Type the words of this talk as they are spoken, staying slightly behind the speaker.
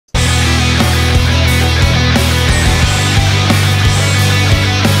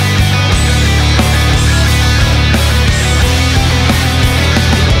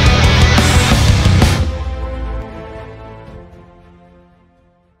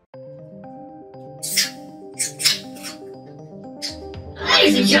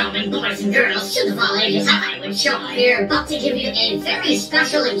Ladies and gentlemen, boys and girls, to the all ages, HollywoodShono here, about to give you a very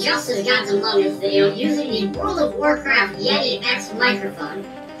special Injustice Gods Among Us video using the World of Warcraft Yeti X microphone.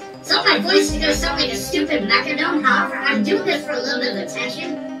 So my voice is going to sound like a stupid Mechagnome, however, I'm doing this for a little bit of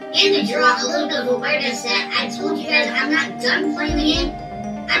attention, and to draw a little bit of awareness that I told you guys I'm not done playing the game.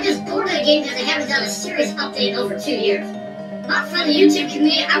 I'm just bored of the game because I haven't done a serious update over 2 years. But for the YouTube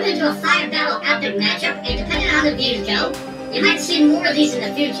community, I'm going to do a 5-battle epic matchup, and depending on how the views go, you might see more of these in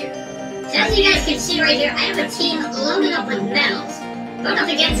the future. So as you guys can see right here, I have a team loaded up with medals. Going up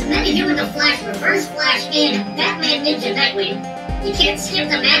against Mechagnome the Flash, Reverse Flash, and Batman Ninja Nightwing. You can't skip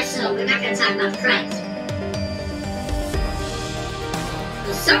the match, so we're not going to talk about the credits.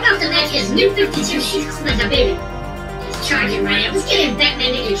 So starting off the match is New 52, she's close to baby. He's charging right now. Let's get in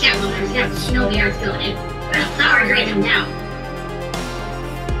Batman Ninja Catwoman. He's got the Shinobi arts going in. We're going to power drain him down.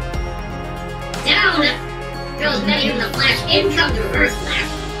 Down goes Mechagnome the Flash, in comes Reverse Flash.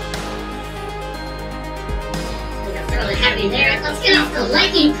 We're gonna throw the heavy there. Let's get off the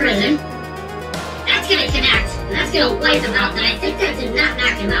Lightning Prison. That's gonna connect, and that's gonna wipe him out, and I think that did not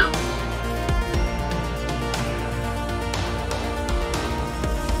knock him out.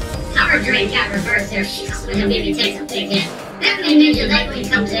 Power Drain got reversed there. She's gonna maybe take a big hit. Batman Ninja Nightwing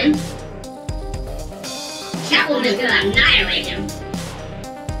comes in. Catwoman is gonna annihilate him.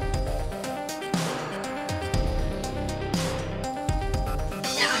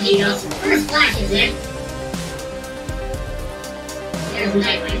 He goes, First Flash is in. There's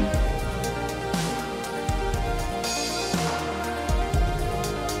Nightwing.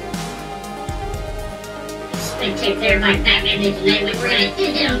 Spin kick there by Batman Ninja Nightwing. We're gonna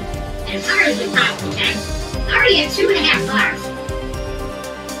hit him as hard as we possibly can. Already at 2.5 bars.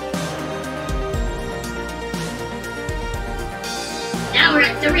 Now we're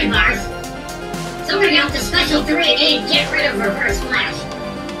at 3 bars. So we're gonna go with the special 3 and get rid of Reverse Flash.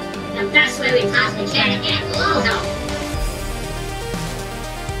 The best way we possibly can at low health.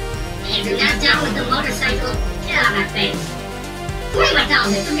 And if you're not down with the motorcycle, get out of my face.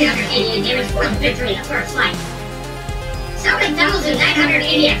 41,388 damage for the victory in the first fight.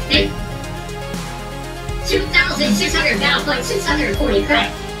 7,980 XP. 2,600 battle points, 640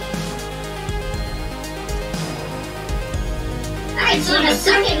 credit. Alright, so in the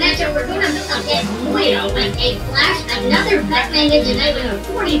second matchup, we're going to look up at Moyo with a Flash, another Batman Ninja Nightwing with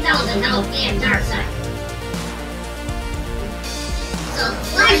 40,000 health and Darkseid. So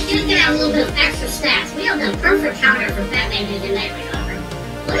Flash is going to have a little bit of extra stats. We have the perfect counter for Batman Ninja Nightwing over.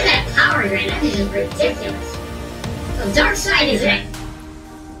 Look at that power drain, that is just ridiculous. So Darkseid is in.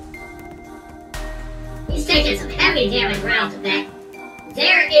 He's taking some heavy damage right off the bat.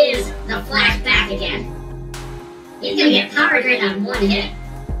 There is the Flash back again. He's gonna get power drain on 1 hit.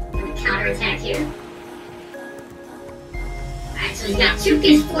 Gonna counterattack here. Alright, so he's got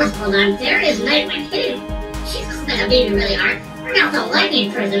 2-piece force pulled on. There is Nightwing hitting. She's gonna beat him really hard. Bring out the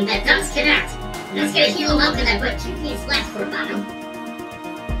Lightning Prism that does connect. And that's gonna heal him up because I put 2-piece flex corp on him.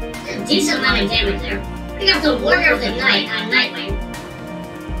 A decent amount of damage there. Bring out the Warrior of the Night on Nightwing.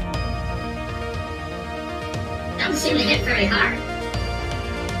 Doesn't seem to hit very hard.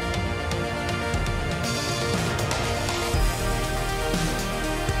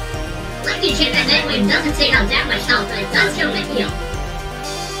 Lucky kick that Nightwing doesn't take out that much health, but it does give him a heal.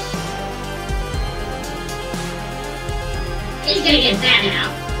 He's gonna get batted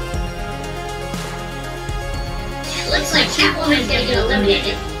out. It looks like Catwoman's gonna get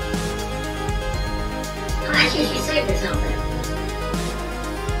eliminated. Oh, actually, she saved herself there.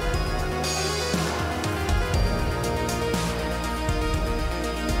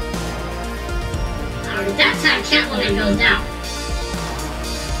 Alright, that time Catwoman goes down.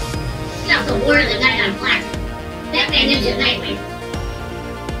 Got the Warrior of the Night on Black. Batman Ninja Nightwing.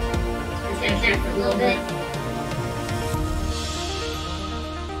 It's gonna connect for a little bit.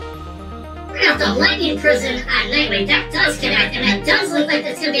 Bring out the Lightning Prison on Nightwing. That does connect, and that does look like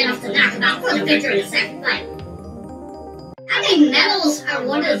that's gonna be enough to knock him out for the victory in the second fight. I think medals are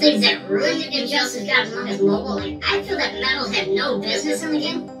one of the things that ruined Injustice Gods Among Us Mobile. Like, I feel that medals had no business in the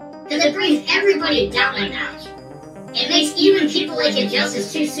game, because it brings everybody down a notch. It makes even people like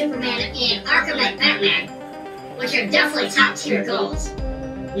Injustice 2 Superman and Arkham Knight Batman, which are definitely top tier goals,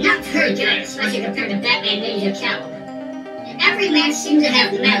 not very good, especially compared to Batman Ninja Catwoman. And every match seems to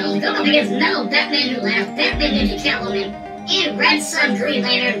have medals. Going up against Metal Batman Who Laughs, Batman Ninja Catwoman, and Red Sun Green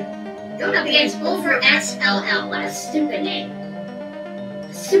Lantern. Going up against Over XLL. What a stupid name.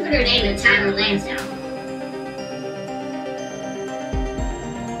 A stupider name than Tyler Lansdowne.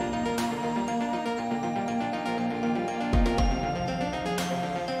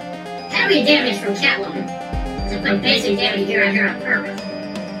 Heavy damage from Catwoman. To put basic damage here on her on purpose.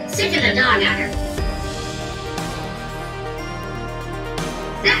 Sick of the dog on her.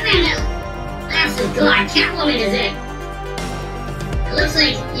 Batman Last is gone. Catwoman is in. It looks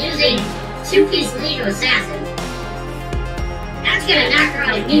like using two-piece Lego Assassin. That's gonna knock her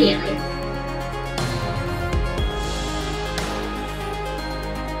out immediately.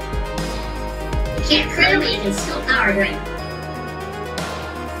 You can't crit her, but you can still power drain.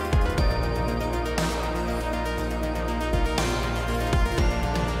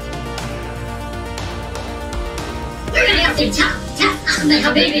 We're gonna have to top Ahmed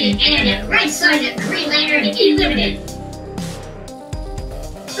Habibi and right side Green Lantern Unlimited.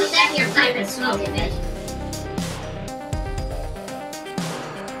 Put that in your pipe and smoke it, bitch.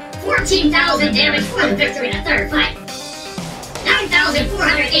 14,000 damage for the victory in the third fight.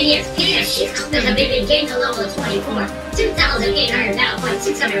 9,480 XP as Sheikh Ahmed Habibi gains a level of 24. 2,800 battle points,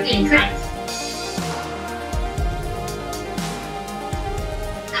 680 credits.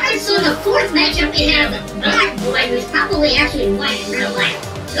 Alright, so in the fourth matchup we have Black Boy, who's probably actually white in real life.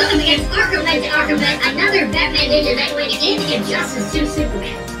 Going up against Arkham Knight the Arkham Knight, another Batman Ninja Nightwing, and the Injustice 2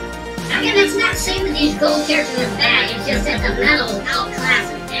 Superman. Now again, that's not saying that these gold characters are bad, it's just that the medals outclass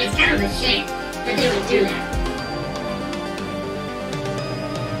them, and it's kind of a shame that they would do that.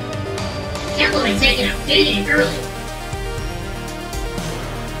 Catwoman taking a beating early.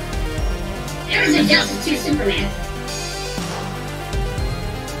 There's Injustice 2 Superman.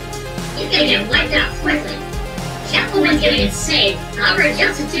 He's gonna get wiped out quickly. Catwoman's gonna get saved. However,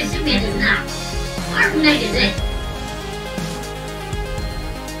 Injustice 2 Superman does not. Arkham Knight is it.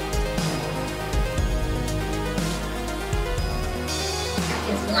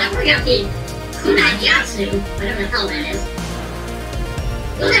 We're gonna be Kunajatsu, whatever the hell that is.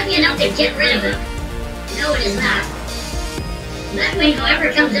 Will that be enough to get rid of him? No, it is not. Nightwing,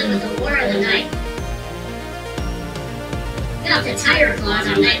 whoever comes in with the War of the Night. Get off the tire claws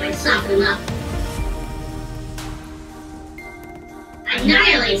on Nightwing, soften him up.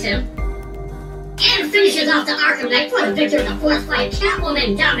 Annihilates him. And finishes off the Arkham Knight for the victory of the fourth fight.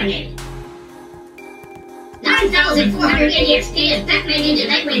 Catwoman dominated. 9,480 XP as Batman Ninja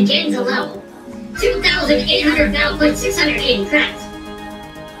Nightwing gains a level. 2,800 battle points, 680 credits.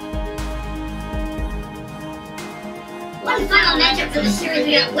 One final matchup for the series,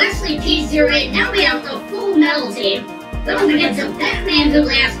 we got Wesley P08. Now we have the full metal team. Going up against a Batman Who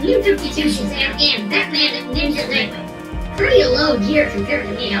Laughs, New 52 Shazam, and Batman Ninja Nightwing. Pretty low gear compared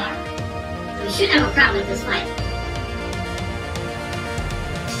to me, however. So we shouldn't have a problem with this fight.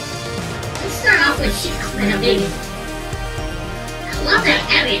 Let's start off with Sheikh Ahmed Habibi. I love that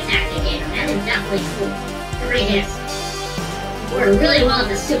heavy attack they gave him. That is definitely cool. 3 hits. Worked really well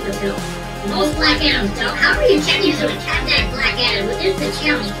with the super pill. Most Black Adams don't. However, you can use him with Captain Black Adam, who is the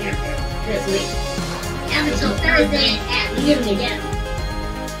challenge character this week. You have until Thursday at noon to get him.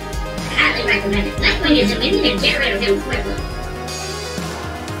 I highly recommend it. Nightwing is him. We need to get rid of him quickly.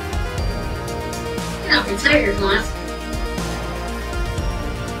 Get off the tiger claws.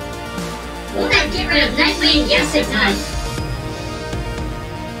 Will that get rid of Nightwing? Yes, it does.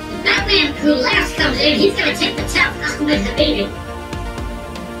 The Batman Who Laughs comes in. He's going to take the top Ahmed Habibi.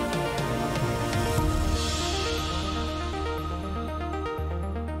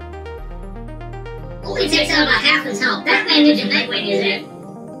 Only takes out about half his health. Batman Ninja Nightwing is in.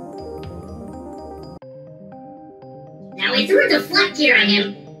 Now we threw a deflect gear on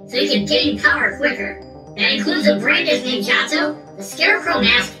him so he can gain power quicker. That includes a Brandis Ninjato, the Scarecrow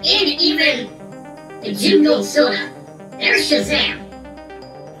mask, and even the June Gold Soda. There's Shazam.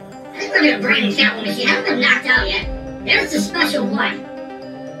 I think we're gonna bring Catwoman. She hasn't been knocked out yet. There's the special one.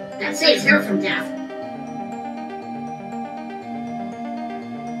 That saves her from death.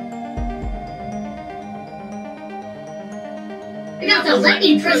 We got the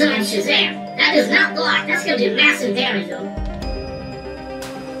Lightning Prism on Shazam. That does not block. That's gonna do massive damage though.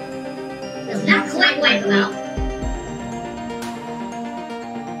 Does not quite wipe him out.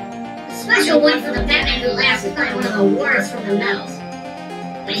 The special one for the Batman Who Laughs is probably one of the worst from the medals.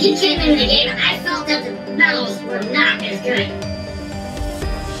 When he came into the game, I felt that the medals were not as good.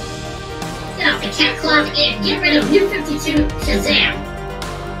 Get off the cat claws and get rid of New 52 Shazam.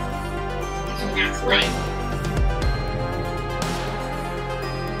 Actually, not quite.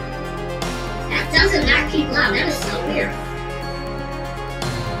 That doesn't knock people out. That is so weird.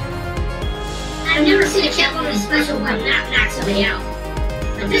 I've never seen a Catwoman special one not knock somebody out.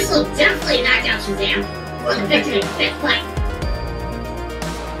 But this will definitely knock out Shazam for the victory in the fifth fight.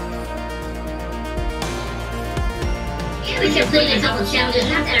 And we completed a couple challenges,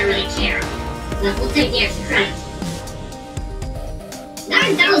 not that I really care. But we'll take the extra credits.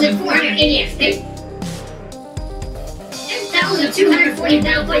 9,480 XP. 1,240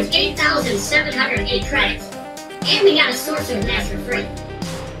 battle points, 8,708 credits. And we got a sorcerer's mask for free.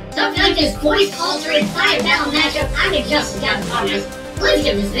 So if you like this voice-altering 5-battle matchup, I'm the Justice God among us. Please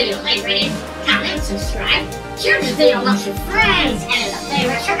give this video a like rating, comment, subscribe, share this video amongst your friends, and as a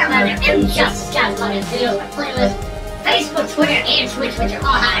favor, check out my other Injustice God among us videos, my playlist, Facebook, Twitter, and Twitch, which are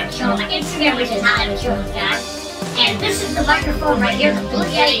all HollywoodShono, my Instagram, which is HollywoodShono God. And this is the microphone right here, the Blue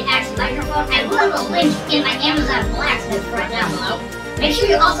Yeti X microphone. I will have a link in my Amazon Blacksmith right down below. Make sure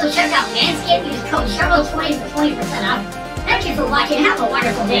you also check out Manscaped. Use code SHONO20 for 20% off. Thank you for watching. Have a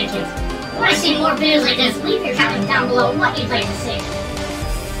wonderful day, kids. If you want to see more videos like this, leave your comments down below what you'd like to see.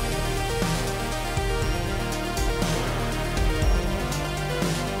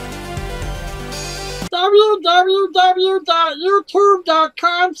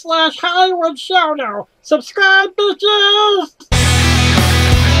 www.youtube.com/HollywoodShono. Subscribe, bitches!